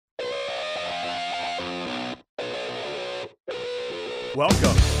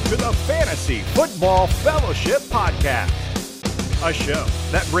Welcome to the Fantasy Football Fellowship Podcast, a show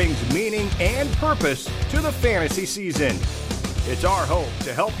that brings meaning and purpose to the fantasy season. It's our hope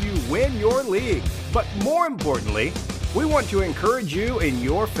to help you win your league, but more importantly, we want to encourage you in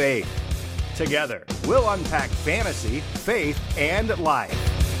your faith. Together, we'll unpack fantasy, faith, and life.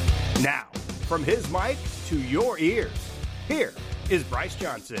 Now, from his mic to your ears, here is Bryce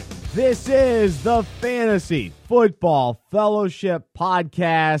Johnson. This is the Fantasy Football Fellowship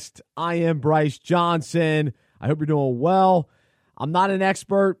Podcast. I am Bryce Johnson. I hope you're doing well. I'm not an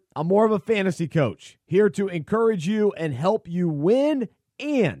expert. I'm more of a fantasy coach, here to encourage you and help you win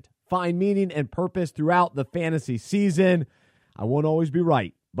and find meaning and purpose throughout the fantasy season. I won't always be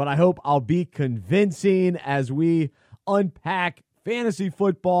right, but I hope I'll be convincing as we unpack fantasy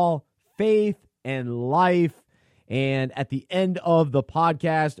football, faith, and life. And at the end of the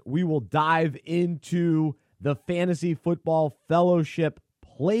podcast, we will dive into the Fantasy Football Fellowship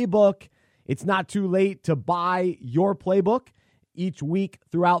Playbook. It's not too late to buy your playbook. Each week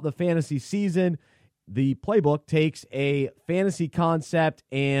throughout the fantasy season, the playbook takes a fantasy concept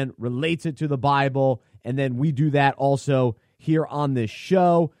and relates it to the Bible, and then we do that also here on this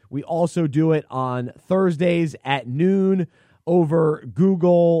show. We also do it on Thursdays at noon over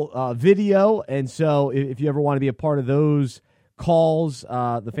Google Video, and so if you ever want to be a part of those calls,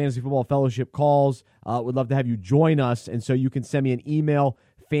 the Fantasy Football Fellowship calls, would love to have you join us, and so you can send me an email,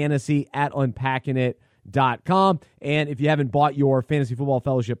 fantasy@unpackingit.com, and if you haven't bought your Fantasy Football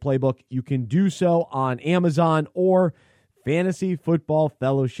Fellowship playbook, you can do so on Amazon or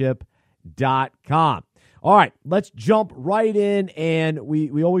fantasyfootballfellowship.com. All right, let's jump right in, and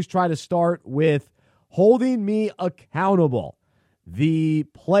we always try to start with holding me accountable. The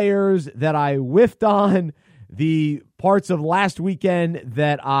players that I whiffed on, the parts of last weekend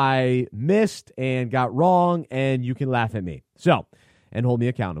that I missed and got wrong, and you can laugh at me. So, and hold me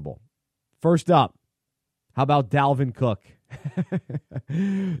accountable. First up, how about Dalvin Cook?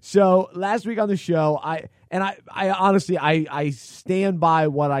 So last week on the show, I honestly stand by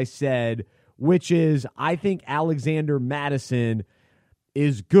what I said, which is I think Alexander Mattison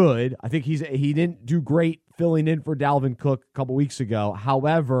is good. I think he didn't do great filling in for Dalvin Cook a couple weeks ago.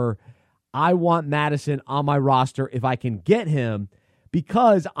 However, I want Mattison on my roster if I can get him,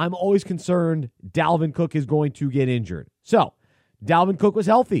 because I'm always concerned Dalvin Cook is going to get injured. So, Dalvin Cook was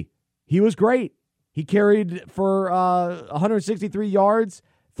healthy. He was great. He carried for 163 yards,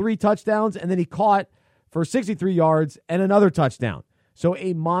 3 touchdowns, and then he caught for 63 yards and another touchdown. So,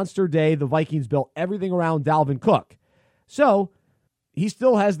 a monster day. The Vikings built everything around Dalvin Cook. So, he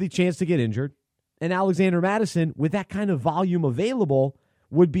still has the chance to get injured, and Alexander Mattison, with that kind of volume available,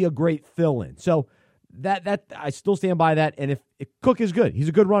 would be a great fill-in. So that I still stand by that, and if Cook is good, he's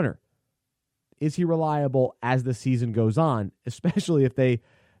a good runner. Is he reliable as the season goes on, especially if they,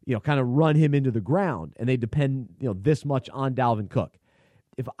 kind of run him into the ground and they depend, this much on Dalvin Cook?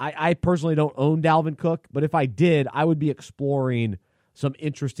 If I personally don't own Dalvin Cook, but if I did, I would be exploring some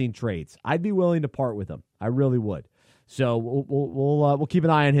interesting trades. I'd be willing to part with him. I really would. So we'll keep an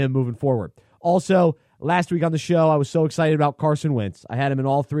eye on him moving forward. Also, last week on the show, I was so excited about Carson Wentz. I had him in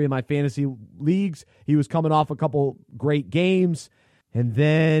all 3 of my fantasy leagues. He was coming off a couple great games. And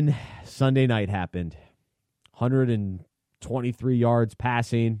then Sunday night happened. 123 yards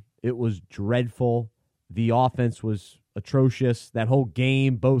passing. It was dreadful. The offense was atrocious. That whole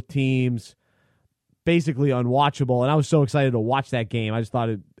game, both teams, basically unwatchable. And I was so excited to watch that game. I just thought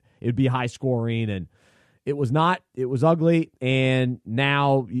it'd be high scoring, and it was not. It was ugly, and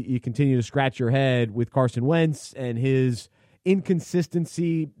now you continue to scratch your head with Carson Wentz and his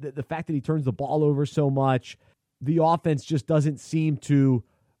inconsistency, the fact that he turns the ball over so much. The offense just doesn't seem to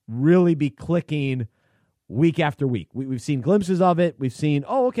really be clicking week after week. We've seen glimpses of it. We've seen,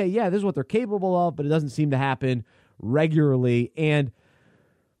 this is what they're capable of, but it doesn't seem to happen regularly. And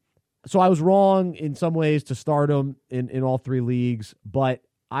so I was wrong in some ways to start him in all 3 leagues, but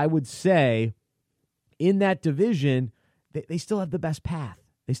I would say in that division, they still have the best path.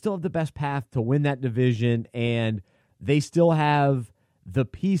 They still have the best path to win that division, and they still have the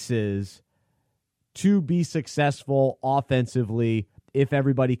pieces to be successful offensively if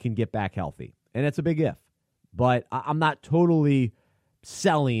everybody can get back healthy. And that's a big if. But I'm not totally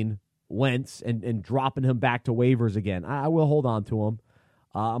selling Wentz and dropping him back to waivers again. I will hold on to him.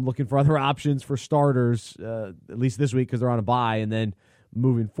 I'm looking for other options for starters, at least this week because they're on a bye, and then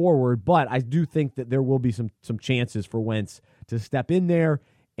moving forward. But I do think that there will be some chances for Wentz to step in there,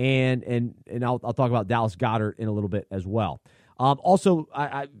 and I'll talk about Dallas Goedert in a little bit as well. Also,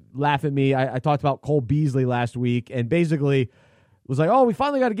 I laugh at me. I talked about Cole Beasley last week, and basically was like, oh, we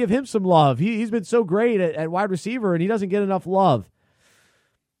finally got to give him some love. He's been so great at wide receiver, and he doesn't get enough love.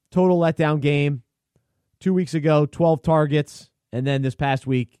 total letdown game. 2 weeks ago, 12 targets, and then this past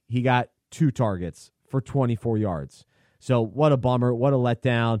week, he got 2 targets for 24 yards. So what a bummer, what a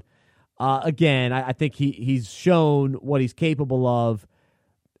letdown. Again, I think he's shown what he's capable of,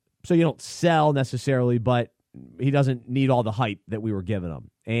 so you don't sell necessarily, but he doesn't need all the hype that we were giving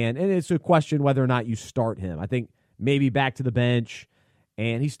him. And it's a question whether or not you start him. I think maybe back to the bench,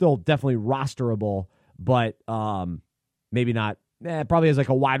 and he's still definitely rosterable, but maybe not. Probably as like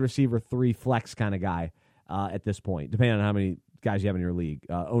a wide receiver 3 flex kind of guy at this point, depending on how many guys you have in your league,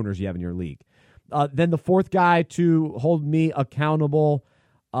 owners you have in your league. Then the fourth guy to hold me accountable,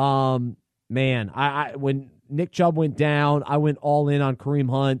 man, I when Nick Chubb went down, I went all in on Kareem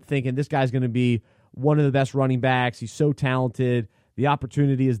Hunt, thinking this guy's going to be one of the best running backs. He's so talented. The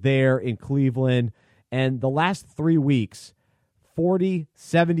opportunity is there in Cleveland. And the last 3 weeks, 40,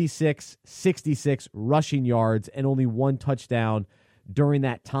 76, 66 rushing yards and only 1 touchdown during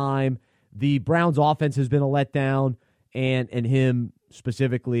that time. The Browns' offense has been a letdown, and him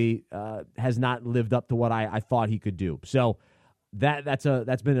specifically has not lived up to what I thought he could do. So that's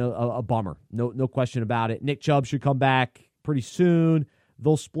been a bummer. No question about it. Nick Chubb should come back pretty soon.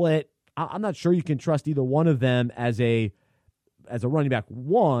 They'll split. I'm not sure you can trust either one of them as a running back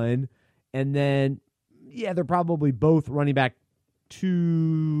 1, and then they're probably both running back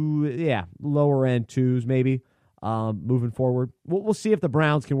 2, lower end 2s maybe. Moving forward, we'll see if the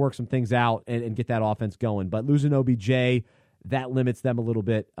Browns can work some things out and get that offense going. But losing OBJ, that limits them a little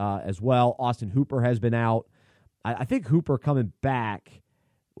bit as well. Austin Hooper has been out. I think Hooper coming back,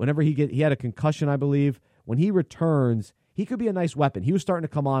 whenever he had a concussion, I believe. When he returns, he could be a nice weapon. He was starting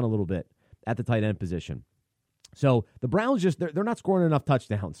to come on a little bit at the tight end position. So the Browns they're not scoring enough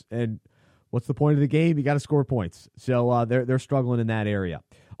touchdowns. And what's the point of the game? You got to score points. So they're struggling in that area.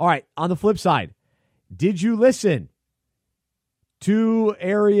 All right, on the flip side, did you listen to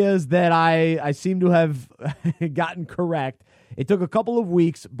areas that I seem to have gotten correct? It took a couple of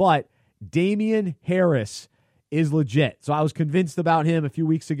weeks, but Damien Harris is legit. So I was convinced about him a few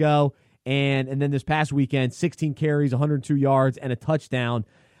weeks ago, and then this past weekend, 16 carries, 102 yards, and a touchdown.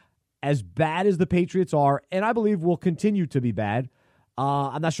 As bad as the Patriots are, and I believe will continue to be bad,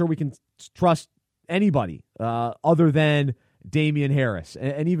 I'm not sure we can trust anybody other than Damien Harris.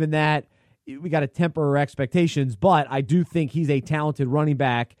 And even that, we got to temper our expectations, but I do think he's a talented running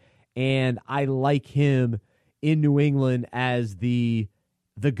back, and I like him in New England as the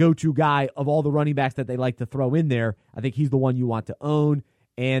go-to guy of all the running backs that they like to throw in there. I think he's the one you want to own,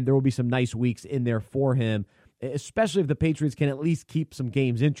 and there will be some nice weeks in there for him, especially if the Patriots can at least keep some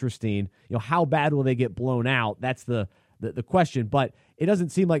games interesting. You know, how bad will they get blown out? That's the question, but it doesn't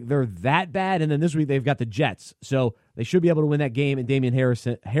seem like they're that bad. And then this week they've got the Jets, so they should be able to win that game, and Damien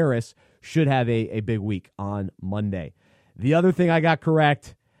Harris should have a big week on Monday. The other thing I got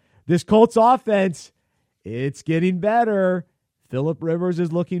correct, this Colts offense, it's getting better. Phillip Rivers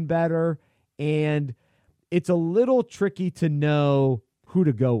is looking better, and it's a little tricky to know who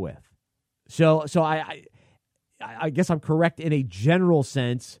to go with. So I guess I'm correct in a general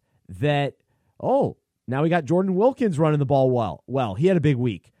sense that, now we got Jordan Wilkins running the ball well. Well, he had a big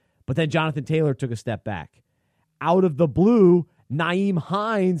week, but then Jonathan Taylor took a step back. Out of the blue, Nyheim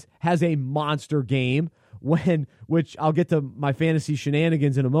Hines has a monster game, which I'll get to my fantasy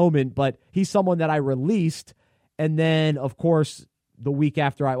shenanigans in a moment, but he's someone that I released, and then, of course, the week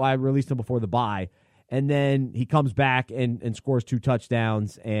after I released him before the bye, and then he comes back and scores 2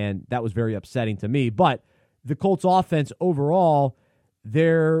 touchdowns, and that was very upsetting to me. But the Colts offense overall,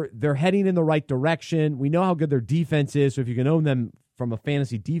 they're heading in the right direction. We know how good their defense is, so if you can own them from a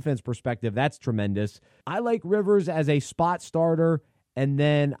fantasy defense perspective, that's tremendous. I like Rivers as a spot starter, and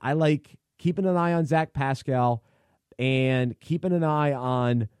then I like keeping an eye on Zach Pascal and keeping an eye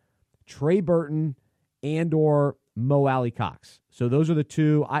on Trey Burton and or Mo Alley-Cox. So those are the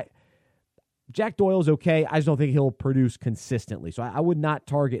two. Jack Doyle's okay. I just don't think he'll produce consistently. So I would not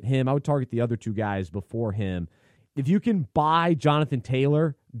target him. I would target the other 2 guys before him. If you can buy Jonathan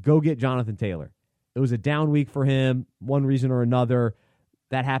Taylor, go get Jonathan Taylor. It was a down week for him, one reason or another.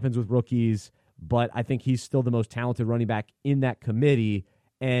 That happens with rookies, but I think he's still the most talented running back in that committee.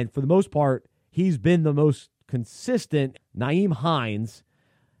 And for the most part, he's been the most consistent. Nyheim Hines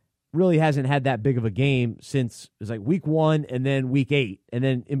really hasn't had that big of a game since it was like week 1 and then week 8. And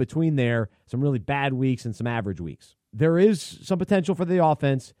then in between there, some really bad weeks and some average weeks. There is some potential for the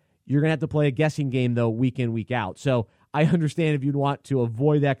offense. You're going to have to play a guessing game, though, week in, week out. So I understand if you'd want to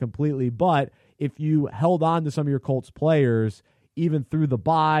avoid that completely, but if you held on to some of your Colts players, even through the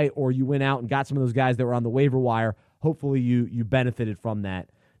bye, or you went out and got some of those guys that were on the waiver wire, hopefully you benefited from that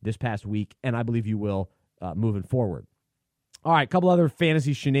this past week, and I believe you will moving forward. All right, a couple other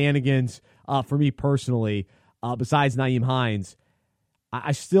fantasy shenanigans for me personally, besides Nyheim Hines.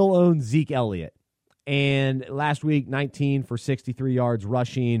 I still own Zeke Elliott. And last week, 19 for 63 yards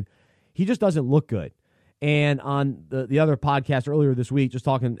rushing. He just doesn't look good. And on the other podcast earlier this week, just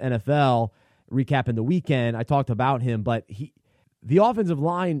talking NFL, recapping the weekend, I talked about him, but the offensive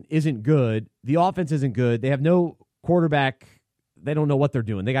line isn't good. The offense isn't good. They have no quarterback. They don't know what they're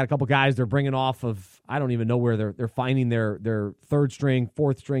doing. They got a couple guys they're bringing off of, I don't even know where they're finding their third string,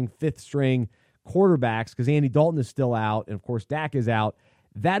 fourth string, fifth string quarterbacks, because Andy Dalton is still out, and of course Dak is out.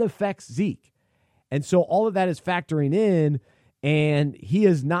 That affects Zeke. And so all of that is factoring in, and he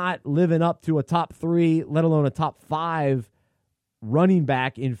is not living up to a top 3, let alone a top 5 running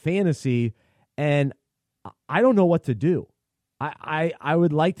back in fantasy, and I don't know what to do. I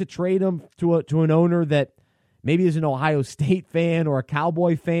would like to trade him to an owner that maybe is an Ohio State fan or a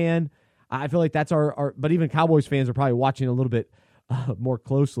Cowboy fan. I feel like that's our but even Cowboys fans are probably watching a little bit more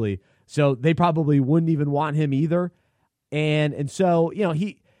closely, so they probably wouldn't even want him either. And so, you know,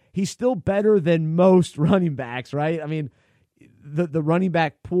 he's still better than most running backs, right? I mean, the running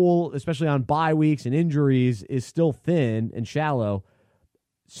back pool, especially on bye weeks and injuries, is still thin and shallow.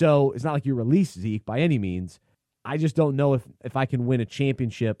 So it's not like you release Zeke by any means. I just don't know if I can win a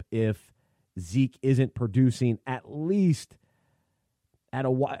championship if Zeke isn't producing at least at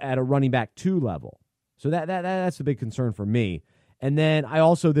a running back 2 level. So that's a big concern for me. And then I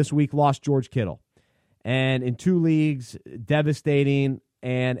also this week lost George Kittle. And in 2 leagues, devastating.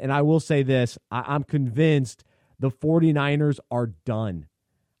 And I will say this, I'm convinced the 49ers are done.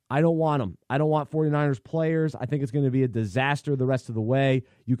 I don't want them. I don't want 49ers players. I think it's going to be a disaster the rest of the way.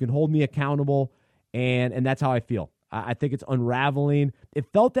 You can hold me accountable, and that's how I feel. I think it's unraveling.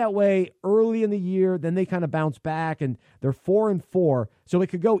 It felt that way early in the year. Then they kind of bounced back, and they're 4-4, so it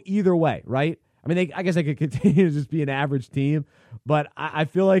could go either way, right? I mean, I guess they could continue to just be an average team, but I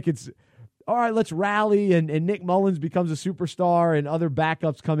feel like it's, all right, let's rally, and Nick Mullins becomes a superstar, and other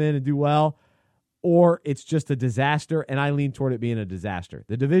backups come in and do well, or it's just a disaster, and I lean toward it being a disaster.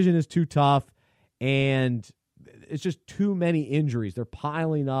 The division is too tough, and it's just too many injuries. They're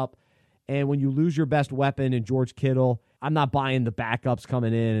piling up, and when you lose your best weapon in George Kittle, I'm not buying the backups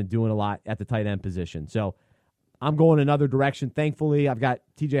coming in and doing a lot at the tight end position. So I'm going another direction. Thankfully, I've got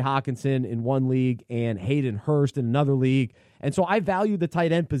TJ Hawkinson in one league and Hayden Hurst in another league, and so I value the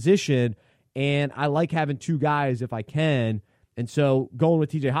tight end position, and I like having 2 guys if I can. And so going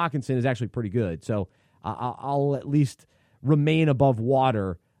with TJ Hawkinson is actually pretty good. So I'll at least remain above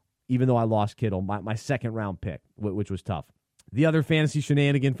water, even though I lost Kittle, my second round pick, which was tough. The other fantasy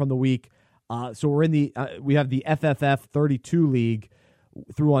shenanigan from the week. So we're in we have the FFF 32 league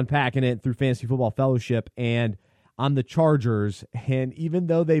through Unpacking It, through Fantasy Football Fellowship, and I'm the Chargers. And even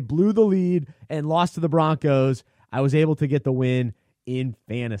though they blew the lead and lost to the Broncos, I was able to get the win in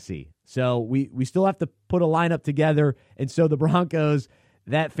fantasy. So we still have to put a lineup together. And so the Broncos,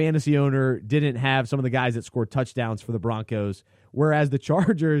 that fantasy owner didn't have some of the guys that scored touchdowns for the Broncos. Whereas the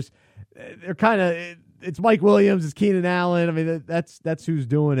Chargers, they're kind of, it's Mike Williams, it's Keenan Allen. I mean, that's who's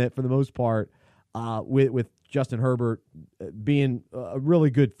doing it for the most part, with Justin Herbert being a really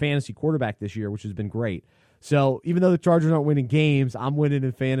good fantasy quarterback this year, which has been great. So even though the Chargers aren't winning games, I'm winning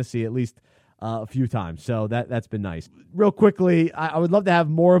in fantasy at least a few times. So that's been nice. Real quickly, I would love to have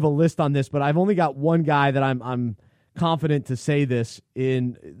more of a list on this, but I've only got one guy that I'm confident to say this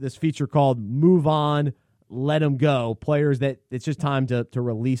in this feature called Move On, Let 'Em Go, players that it's just time to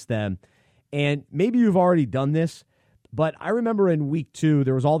release them. And maybe you've already done this, but I remember in week 2,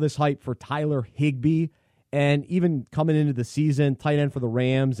 there was all this hype for Tyler Higbee, and even coming into the season, tight end for the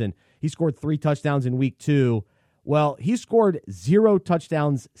Rams, and he scored 3 touchdowns in week 2. Well, he scored 0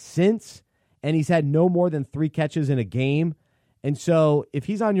 touchdowns since, and he's had no more than 3 catches in a game. And so if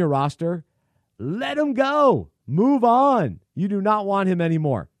he's on your roster, let him go. Move on. You do not want him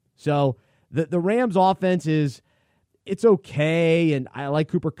anymore. So the Rams offense it's okay, and I like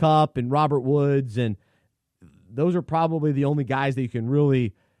Cooper Kupp and Robert Woods, and those are probably the only guys that you can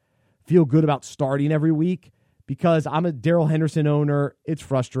really feel good about starting every week, because I'm a Darrell Henderson owner. It's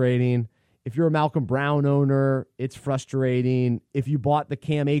frustrating. If you're a Malcolm Brown owner, it's frustrating. If you bought the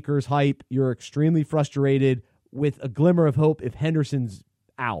Cam Akers hype, you're extremely frustrated, with a glimmer of hope if Henderson's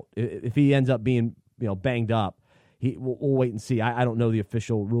out. If he ends up being banged up, we'll wait and see. I don't know the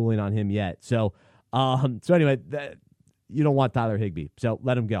official ruling on him yet. So anyway, you don't want Tyler Higbee, so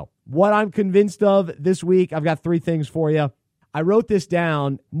let him go. What I'm convinced of this week, I've got 3 things for you. I wrote this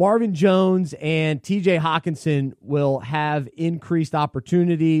down. Marvin Jones and TJ Hawkinson will have increased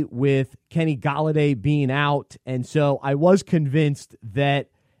opportunity with Kenny Golladay being out. And so I was convinced that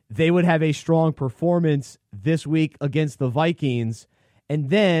they would have a strong performance this week against the Vikings. And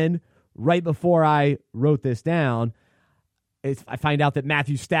then right before I wrote this down, I find out that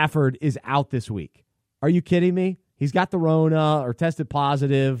Matthew Stafford is out this week. Are you kidding me? He's got the Rona or tested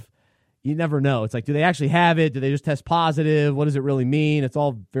positive. You never know. It's like, do they actually have it? Do they just test positive? What does it really mean? It's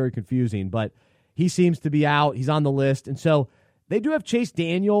all very confusing, but he seems to be out. He's on the list. And so they do have Chase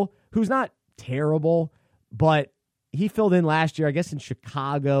Daniel, who's not terrible, but he filled in last year, I guess, in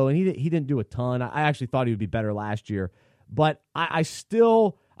Chicago, and he didn't do a ton. I actually thought he would be better last year. But I'm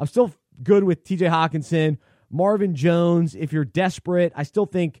still good with TJ Hawkinson. Marvin Jones, if you're desperate, I still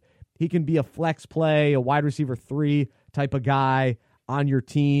think he can be a flex play, a wide receiver 3 type of guy on your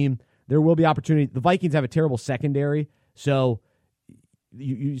team. There will be opportunity. The Vikings have a terrible secondary, so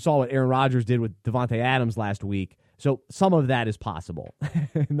you saw what Aaron Rodgers did with Devontae Adams last week. So some of that is possible.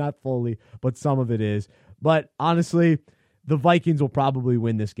 Not fully, but some of it is. But honestly, the Vikings will probably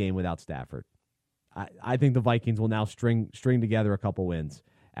win this game without Stafford. I think the Vikings will now string together a couple wins.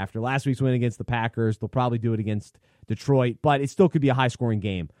 After last week's win against the Packers, they'll probably do it against Detroit, but it still could be a high-scoring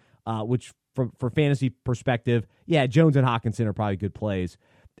game, which for fantasy perspective, yeah, Jones and Hawkinson are probably good plays.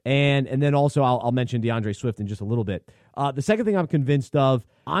 And then also I'll mention DeAndre Swift in just a little bit. The second thing I'm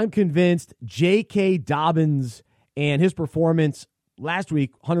convinced J.K. Dobbins and his performance last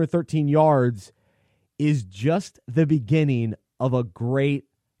week, 113 yards, is just the beginning of a great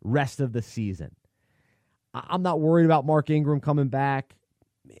rest of the season. I'm not worried about Mark Ingram coming back.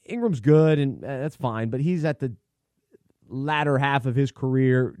 Ingram's good, and that's fine, but he's at the latter half of his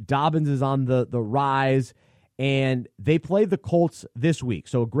career. Dobbins is on the rise, and they play the Colts this week,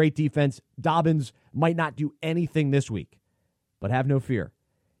 so a great defense. Dobbins might not do anything this week, but have no fear.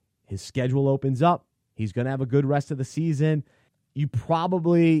 His schedule opens up. He's going to have a good rest of the season.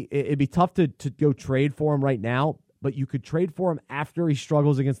 It'd be tough to go trade for him right now, but you could trade for him after he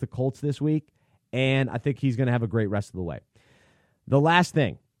struggles against the Colts this week, and I think he's going to have a great rest of the way. The last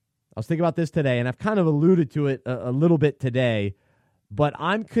thing, I was thinking about this today, and I've kind of alluded to it a little bit today, but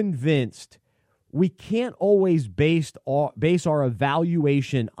I'm convinced we can't always base our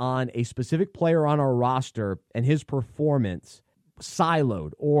evaluation on a specific player on our roster and his performance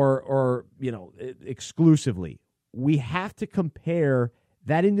siloed or exclusively. We have to compare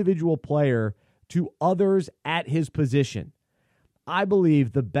that individual player to others at his position. I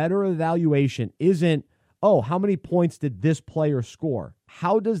believe the better evaluation isn't, how many points did this player score?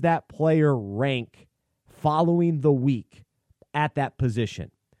 How does that player rank following the week at that position?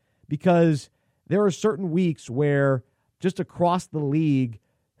 Because there are certain weeks where just across the league,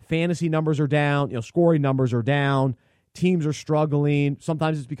 fantasy numbers are down, scoring numbers are down, teams are struggling.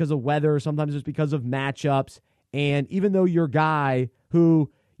 Sometimes it's because of weather, sometimes it's because of matchups. And even though your guy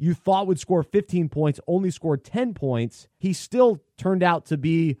who you thought would score 15 points only scored 10 points, he still turned out to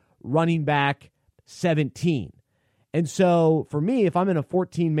be running back 17. And so for me, if I'm in a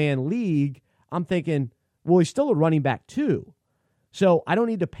 14-man league, I'm thinking, well, he's still a running back too. So I don't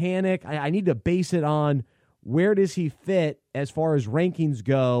need to panic. I need to base it on where does he fit as far as rankings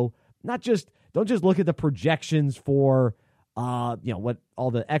go. Don't just look at the projections for what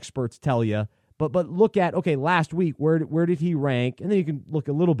all the experts tell you, but look at, okay, last week, where did he rank? And then you can look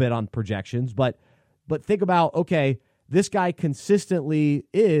a little bit on projections, but think about, okay, this guy consistently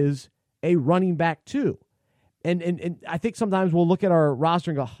is a running back too. And I think sometimes we'll look at our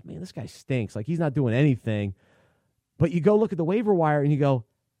roster and go, oh, man, this guy stinks. Like, he's not doing anything. But you go look at the waiver wire and you go,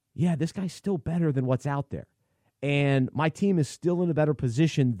 yeah, this guy's still better than what's out there. And my team is still in a better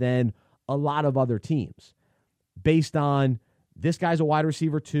position than a lot of other teams based on this guy's a wide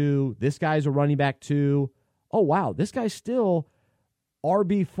receiver 2, this guy's a running back 2. Oh, wow, this guy's still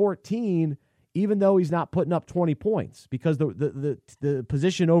RB14 even though he's not putting up 20 points because the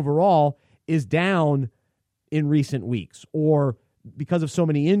position overall is down in recent weeks, or because of so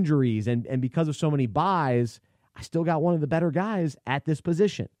many injuries and because of so many buys, I still got one of the better guys at this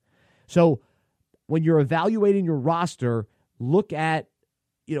position. So when you're evaluating your roster, look at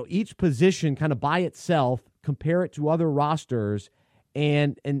each position kind of by itself, compare it to other rosters,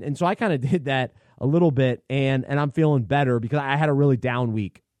 and so I kind of did that a little bit, and I'm feeling better because I had a really down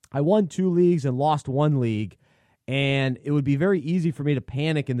week. I won 2 leagues and lost 1 league, and it would be very easy for me to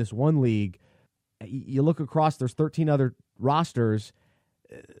panic in this one league. You look across, there's 13 other rosters.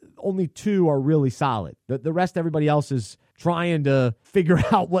 Only 2 are really solid. The rest, everybody else is trying to figure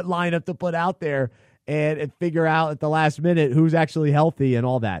out what lineup to put out there and figure out at the last minute who's actually healthy and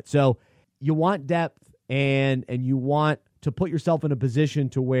all that. So you want depth and you want to put yourself in a position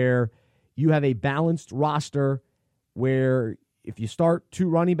to where you have a balanced roster where if you start 2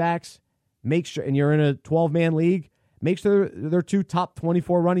 running backs, make sure, and you're in a 12-man league, make sure they're 2 top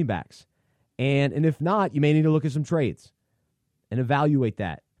 24 running backs. And if not, you may need to look at some trades and evaluate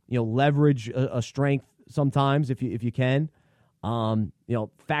that. Leverage a strength sometimes if you can.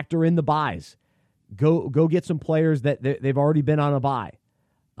 Factor in the buys. Go get some players that they've already been on a buy.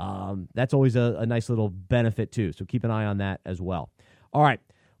 That's always a nice little benefit too. So keep an eye on that as well. All right,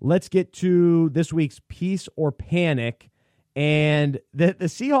 let's get to this week's Peace or Panic. And the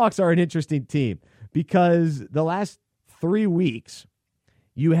Seahawks are an interesting team because the last 3 weeks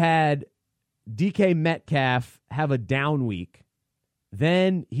you had DK Metcalf have a down week.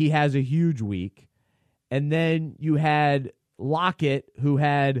 Then he has a huge week. And then you had Lockett, who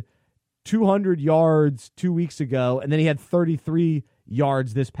had 200 yards 2 weeks ago, and then he had 33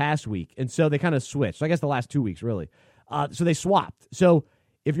 yards this past week. And so they kind of switched. So I guess the last 2 weeks, really. So they swapped. So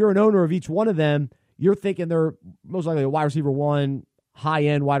if you're an owner of each one of them, you're thinking they're most likely a wide receiver 1,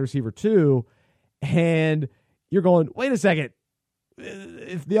 high-end wide receiver 2, and you're going, wait a second.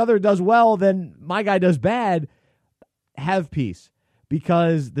 If the other does well, then my guy does bad. Have peace,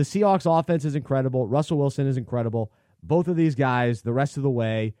 because the Seahawks offense is incredible. Russell Wilson is incredible. Both of these guys, the rest of the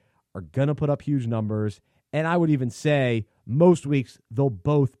way, are going to put up huge numbers. And I would even say most weeks they'll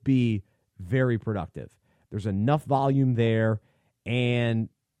both be very productive. There's enough volume there and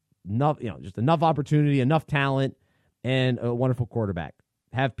just enough opportunity, enough talent, and a wonderful quarterback.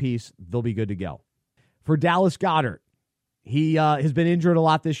 Have peace. They'll be good to go. For Dallas Goedert, he has been injured a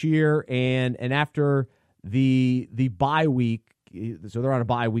lot this year, and after the bye week, so they're on a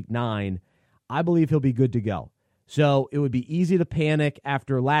bye week 9, I believe he'll be good to go. So it would be easy to panic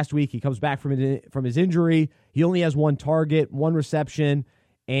after last week. He comes back from his injury. He only has 1 target, 1 reception,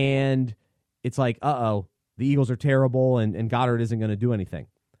 and it's like, the Eagles are terrible, and Goddard isn't going to do anything.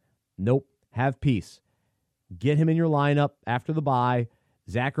 Nope. Have peace. Get him in your lineup after the bye.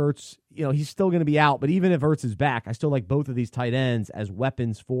 Zach Ertz, he's still going to be out, but even if Ertz is back, I still like both of these tight ends as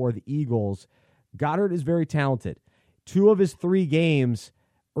weapons for the Eagles. Goddard is very talented. 2 of his 3 games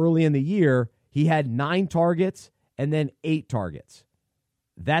early in the year, he had 9 targets and then 8 targets.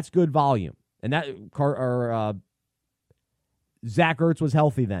 That's good volume. And Zach Ertz was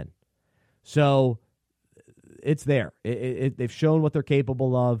healthy then. So it's there. They've shown what they're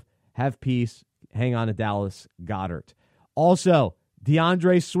capable of. Have peace. Hang on to Dallas Goedert. Also,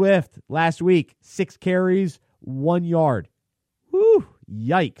 DeAndre Swift last week, 6 carries, 1 yard. Whew,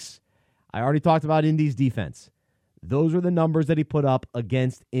 yikes. I already talked about Indy's defense. Those are the numbers that he put up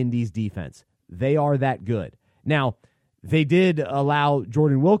against Indy's defense. They are that good. Now, they did allow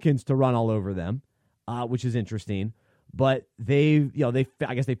Jordan Wilkins to run all over them, which is interesting. But I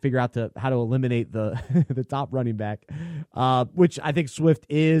guess they figure out how to eliminate the the top running back, which I think Swift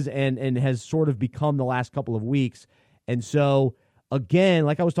is and has sort of become the last couple of weeks. And so, again,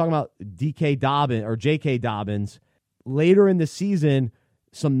 like I was talking about J.K. Dobbins, later in the season,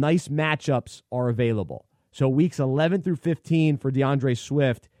 some nice matchups are available. So weeks 11 through 15 for DeAndre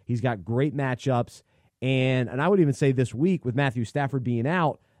Swift, he's got great matchups. And I would even say this week, with Matthew Stafford being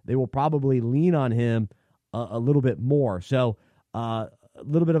out, they will probably lean on him a little bit more. So a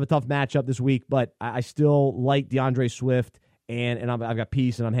little bit of a tough matchup this week, but I still like DeAndre Swift, and I've got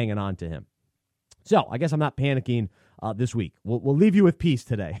peace, and I'm hanging on to him. So I guess I'm not panicking this week. We'll leave you with peace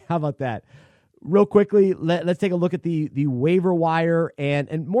today. How about that? Real quickly, let's take a look at the waiver wire,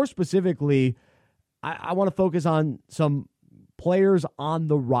 and more specifically, I want to focus on some players on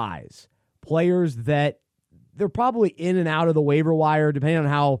the rise, players that they're probably in and out of the waiver wire, depending on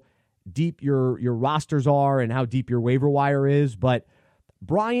how deep your rosters are and how deep your waiver wire is. But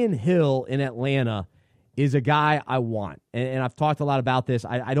Brian Hill in Atlanta is a guy I want. And I've talked a lot about this.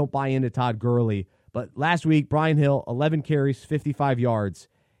 I don't buy into Todd Gurley. But last week, Brian Hill, 11 carries, 55 yards.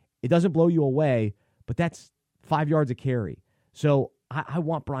 It doesn't blow you away, but that's 5 yards a carry. So I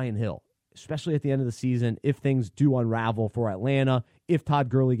want Brian Hill, especially at the end of the season, if things do unravel for Atlanta. If Todd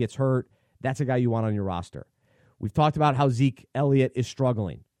Gurley gets hurt, that's a guy you want on your roster. We've talked about how Zeke Elliott is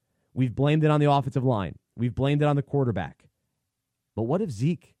struggling. We've blamed it on the offensive line. We've blamed it on the quarterback. But what if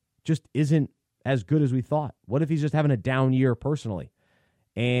Zeke just isn't as good as we thought? What if he's just having a down year personally?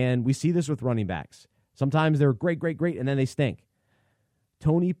 And we see this with running backs. Sometimes they're great, and then they stink.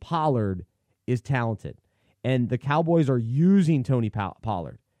 Tony Pollard is talented, and the Cowboys are using Tony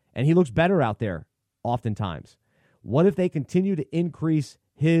Pollard, and he looks better out there oftentimes. What if they continue to increase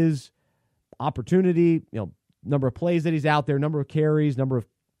his opportunity, number of plays that he's out there, number of carries, number of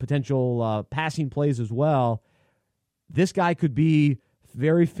potential passing plays as well? This guy could be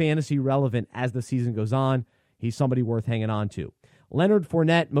very fantasy relevant as the season goes on. He's somebody worth hanging on to. Leonard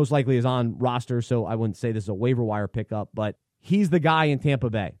Fournette most likely is on roster, so I wouldn't say this is a waiver wire pickup, but he's the guy in Tampa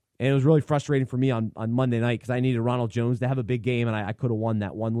Bay. And it was really frustrating for me on Monday night because I needed Ronald Jones to have a big game, and I could have won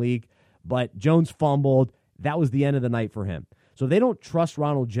that one league. But Jones fumbled. That was the end of the night for him. So they don't trust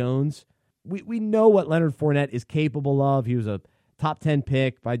Ronald Jones. We know what Leonard Fournette is capable of. He was a top 10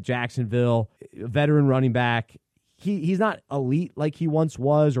 pick by Jacksonville, a veteran running back. He's not elite like he once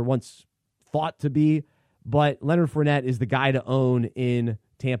was or once thought to be, but Leonard Fournette is the guy to own in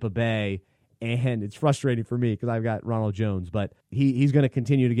Tampa Bay. And it's frustrating for me because I've got Ronald Jones, but he's going to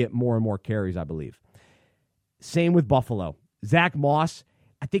continue to get more and more carries, I believe. Same with Buffalo. Zach Moss,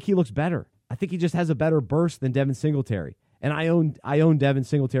 I think he looks better. I think he just has a better burst than Devin Singletary. And I own Devin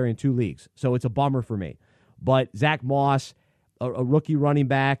Singletary in 2 leagues, so it's a bummer for me. But Zach Moss, a rookie running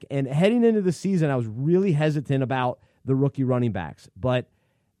back, and heading into the season, I was really hesitant about the rookie running backs. But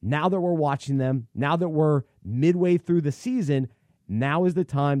now that we're watching them, now that we're midway through the season, now is the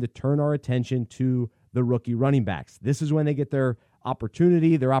time to turn our attention to the rookie running backs. This is when they get their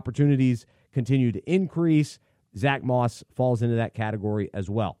opportunity. Their opportunities continue to increase. Zach Moss falls into that category as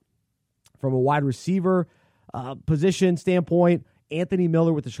well. From a wide receiver position standpoint, Anthony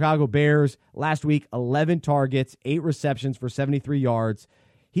Miller with the Chicago Bears last week, 11 targets, 8 receptions for 73 yards.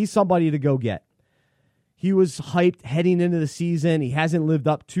 He's somebody to go get. He was hyped heading into the season. He hasn't lived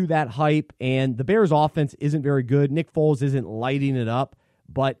up to that hype, and the Bears' offense isn't very good. Nick Foles isn't lighting it up,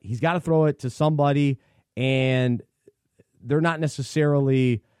 but he's got to throw it to somebody, and they're not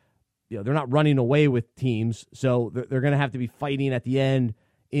necessarily, they're not running away with teams, so they're going to have to be fighting at the end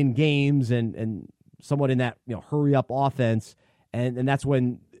in games and somewhat in that hurry-up offense, and that's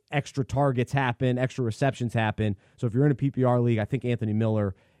when extra targets happen, extra receptions happen. So if you're in a PPR league, I think Anthony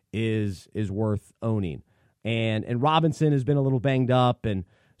Miller is worth owning. And Robinson has been a little banged up, and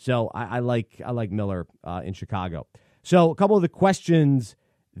so I like Miller in Chicago. So a couple of the questions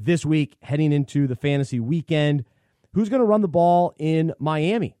this week heading into the fantasy weekend: who's going to run the ball in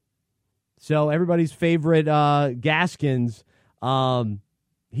Miami? So everybody's favorite Gaskins,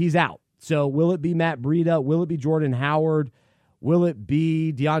 he's out. So will it be Matt Breida? Will it be Jordan Howard? Will it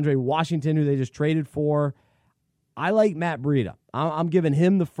be DeAndre Washington, who they just traded for? I like Matt Breida. I'm giving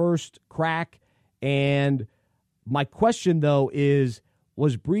him the first crack. And my question, though, is,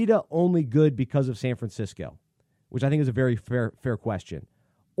 was Breida only good because of San Francisco? Which I think is a very fair question.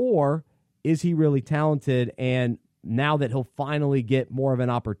 Or is he really talented, and now that he'll finally get more of an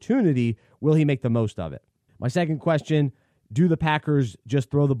opportunity, will he make the most of it? My second question, do the Packers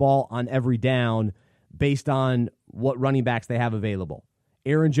just throw the ball on every down based on what running backs they have available?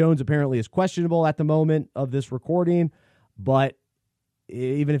 Aaron Jones apparently is questionable at the moment of this recording, but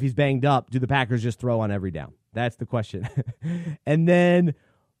even if he's banged up, do the Packers just throw on every down? That's the question. And then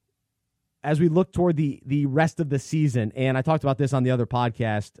as we look toward the rest of the season, and I talked about this on the other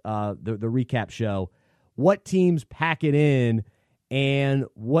podcast, the recap show, what teams pack it in and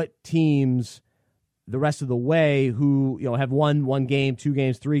what teams the rest of the way who have won 1 game, 2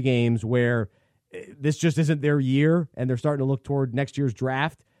 games, 3 games where this just isn't their year and they're starting to look toward next year's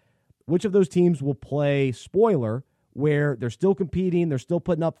draft. Which of those teams will play spoiler where they're still competing, they're still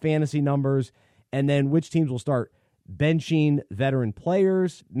putting up fantasy numbers, and then which teams will start benching veteran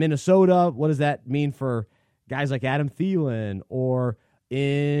players? Minnesota, what does that mean for guys like Adam Thielen, or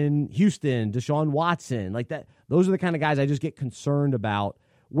in Houston, Deshaun Watson? Like that, those are the kind of guys I just get concerned about.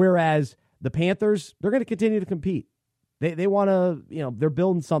 Whereas the Panthers, they're going to continue to compete. They want to, they're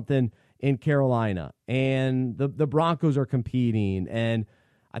building something in Carolina, and the Broncos are competing, and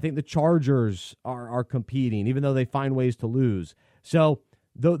I think the Chargers are competing, even though they find ways to lose. So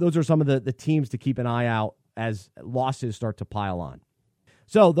those are some of the teams to keep an eye out as losses start to pile on.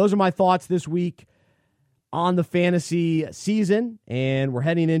 So those are my thoughts this week on the fantasy season, and we're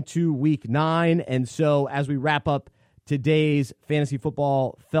heading into week 9. And so as we wrap up today's Fantasy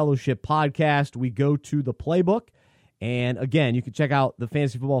Football Fellowship podcast, we go to the playbook. And again, you can check out the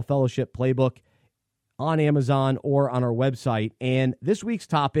Fantasy Football Fellowship playbook on Amazon or on our website. And this week's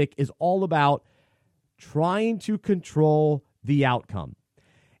topic is all about trying to control the outcome.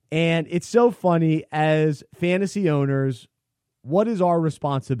 And it's so funny, as fantasy owners, what is our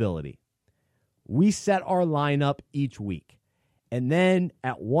responsibility? We set our lineup each week. And then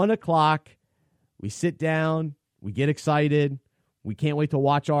at 1 o'clock, we sit down, we get excited, we can't wait to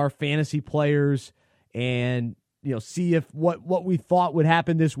watch our fantasy players and see if what we thought would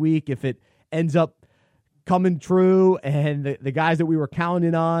happen this week, if it ends up coming true, and the guys that we were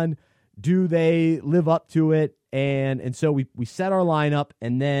counting on, do they live up to it? And so we set our lineup,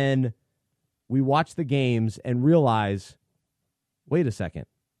 and then we watch the games and realize, wait a second,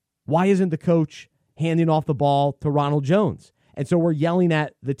 why isn't the coach handing off the ball to Ronald Jones? And so we're yelling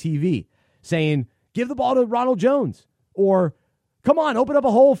at the TV saying, give the ball to Ronald Jones, or Come on, open up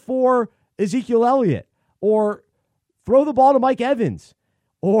a hole for Ezekiel Elliott, or throw the ball to Mike Evans,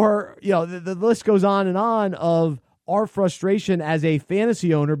 or, the list goes on and on of our frustration as a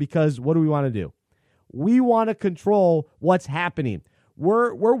fantasy owner, because what do we want to do? We want to control what's happening.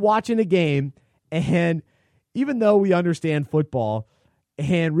 We're watching a game, and even though we understand football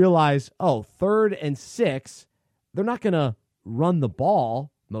and realize, 3rd and 6, they're not going to run the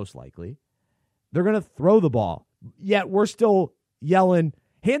ball, most likely. They're going to throw the ball. Yet we're still yelling,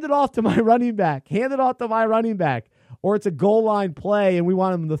 hand it off to my running back, hand it off to my running back. Or it's a goal line play and we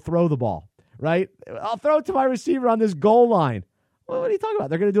want them to throw the ball, right? I'll throw it to my receiver on this goal line. Well, what are you talking about?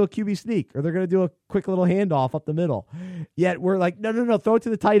 They're going to do a QB sneak, or they're going to do a quick little handoff up the middle. Yet we're like, no, throw it to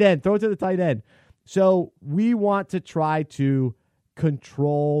the tight end, throw it to the tight end. So we want to try to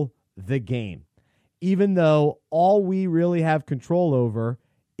control the game, even though all we really have control over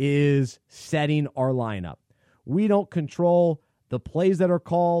is setting our lineup. We don't control the plays that are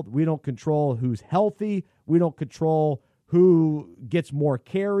called. We don't control who's healthy. We don't control who gets more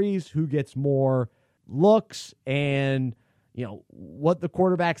carries, who gets more looks, and what the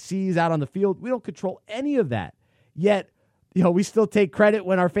quarterback sees out on the field. We don't control any of that. Yet, we still take credit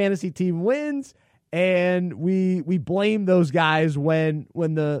when our fantasy team wins, and we blame those guys when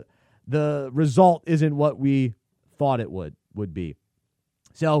the result isn't what we thought it would be.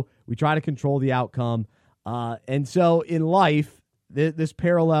 So we try to control the outcome. And so in life, this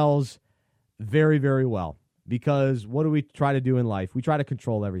parallels very, very well, because what do we try to do in life? We try to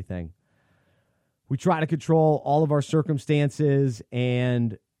control everything. We try to control all of our circumstances,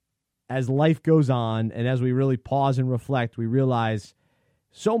 and as life goes on and as we really pause and reflect, we realize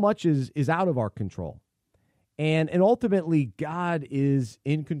so much is out of our control. And ultimately, God is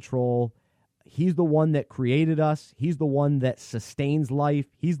in control. He's the one that created us. He's the one that sustains life.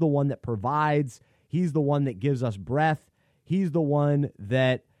 He's the one that provides. He's the one that gives us breath. He's the one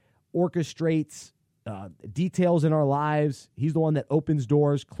that orchestrates details in our lives. He's the one that opens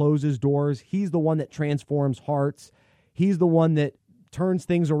doors, closes doors. He's the one that transforms hearts. He's the one that turns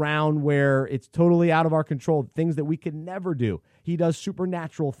things around where it's totally out of our control, things that we could never do. He does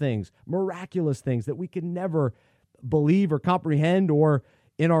supernatural things, miraculous things that we can never believe or comprehend or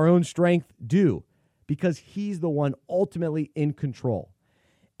in our own strength do, because he's the one ultimately in control.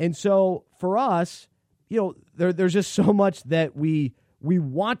 And so for us, there's just so much that we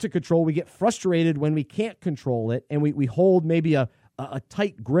want to control. We get frustrated when we can't control it, and we hold maybe a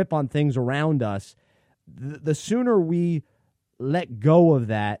tight grip on things around us. The sooner we let go of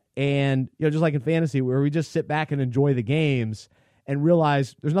that, and just like in fantasy, where we just sit back and enjoy the games and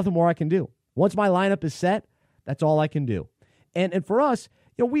realize there's nothing more I can do. Once my lineup is set, that's all I can do. And for us,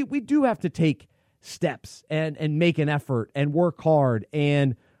 we do have to take steps and make an effort and work hard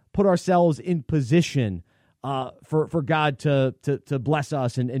and put ourselves in position for God to bless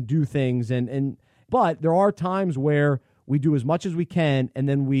us and do things. But there are times where we do as much as we can, and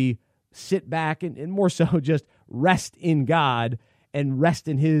then we sit back and more so just rest in God and rest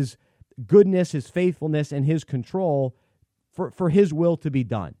in his goodness, his faithfulness, and his control for his will to be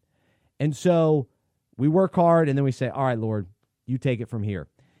done. And so we work hard, and then we say, all right, Lord, you take it from here.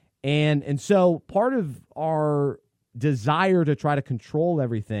 And so part of our desire to try to control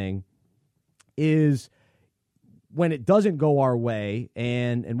everything is when it doesn't go our way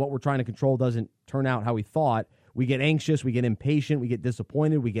and what we're trying to control doesn't turn out how we thought, we get anxious, we get impatient, we get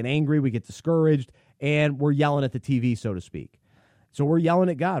disappointed, we get angry, we get discouraged, and we're yelling at the TV, so to speak. So we're yelling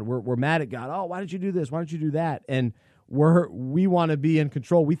at God. We're mad at God. Oh, why did you do this? Why didn't you do that? And we want to be in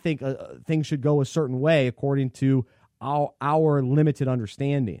control. We think things should go a certain way according to our limited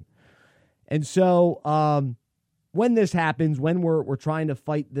understanding. And so when this happens, when we're trying to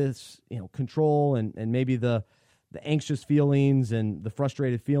fight this, control and maybe the anxious feelings and the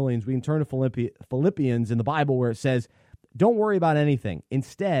frustrated feelings, we can turn to Philippians in the Bible, where it says, don't worry about anything.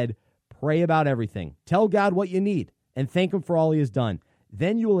 Instead, pray about everything. Tell God what you need and thank him for all he has done.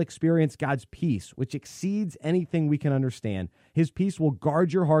 Then you will experience God's peace, which exceeds anything we can understand. His peace will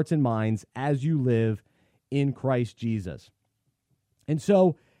guard your hearts and minds as you live in Christ Jesus. And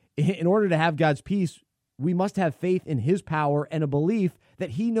so in order to have God's peace, we must have faith in his power and a belief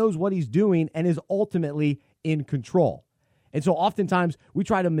that he knows what he's doing and is ultimately in control. And so oftentimes we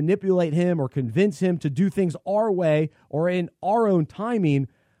try to manipulate him or convince him to do things our way or in our own timing,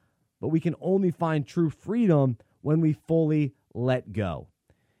 but we can only find true freedom when we fully let go.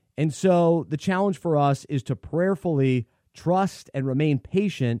 And so the challenge for us is to prayerfully trust and remain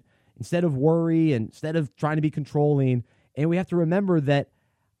patient instead of worry and instead of trying to be controlling. And we have to remember that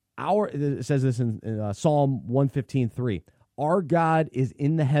it says this in Psalm 115:3, our God is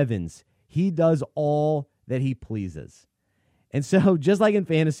in the heavens. He does all that he pleases. And so just like in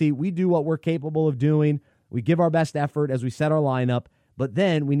fantasy, we do what we're capable of doing. We give our best effort as we set our lineup, but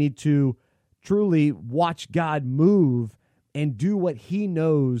then we need to truly watch God move and do what he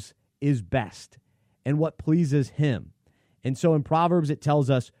knows is best and what pleases him. And so in Proverbs, it tells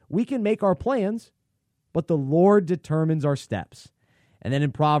us we can make our plans, but the Lord determines our steps. And then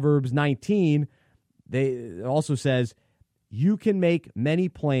in Proverbs 19, it also says, you can make many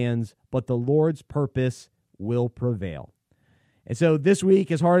plans, but the Lord's purpose will prevail. And so this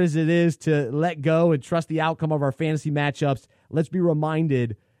week, as hard as it is to let go and trust the outcome of our fantasy matchups, let's be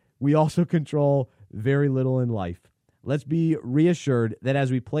reminded we also control very little in life. Let's be reassured that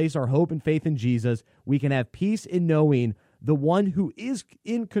as we place our hope and faith in Jesus, we can have peace in knowing the one who is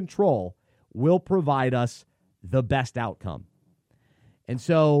in control will provide us the best outcome. And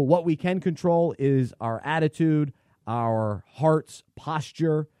so what we can control is our attitude, our heart's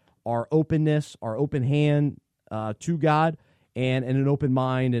posture, our openness, our open hand to God, and an open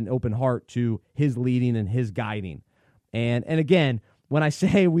mind and open heart to his leading and his guiding. And again, when I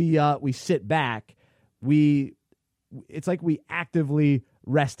say we sit back, it's like we actively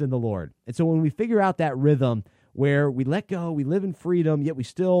rest in the Lord. And so when we figure out that rhythm where we let go, we live in freedom, yet we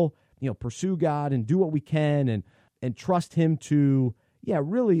still, pursue God and do what we can and trust him to,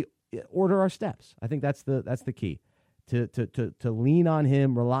 really order our steps. I think that's the key. To lean on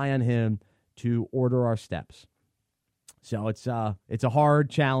him, rely on him to order our steps. So it's a hard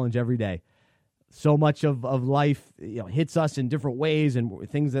challenge every day. So much of life hits us in different ways and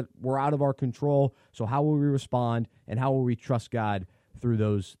things that were out of our control. So how will we respond and how will we trust God through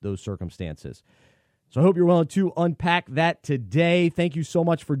those circumstances? So I hope you're willing to unpack that today. Thank you so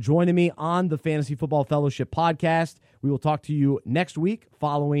much for joining me on the Fantasy Football Fellowship podcast. We will talk to you next week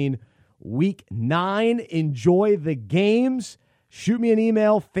following Week 9. Enjoy the games. Shoot me an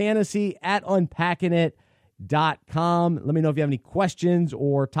email, fantasy@unpackingit.com. Let me know if you have any questions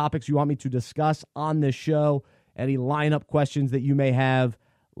or topics you want me to discuss on this show. Any lineup questions that you may have,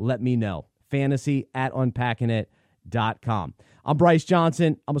 let me know. fantasy@unpackingit.com. I'm Bryce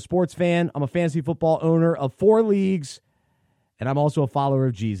Johnson. I'm a sports fan. I'm a fantasy football owner of 4 leagues, and I'm also a follower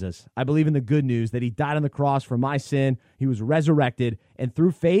of Jesus. I believe in the good news that he died on the cross for my sin. He was resurrected, and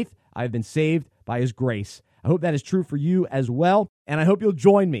through faith, I have been saved by his grace. I hope that is true for you as well, and I hope you'll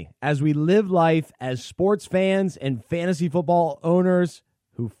join me as we live life as sports fans and fantasy football owners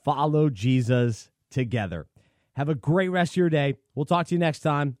who follow Jesus together. Have a great rest of your day. We'll talk to you next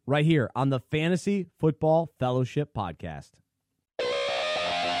time right here on the Fantasy Football Fellowship Podcast.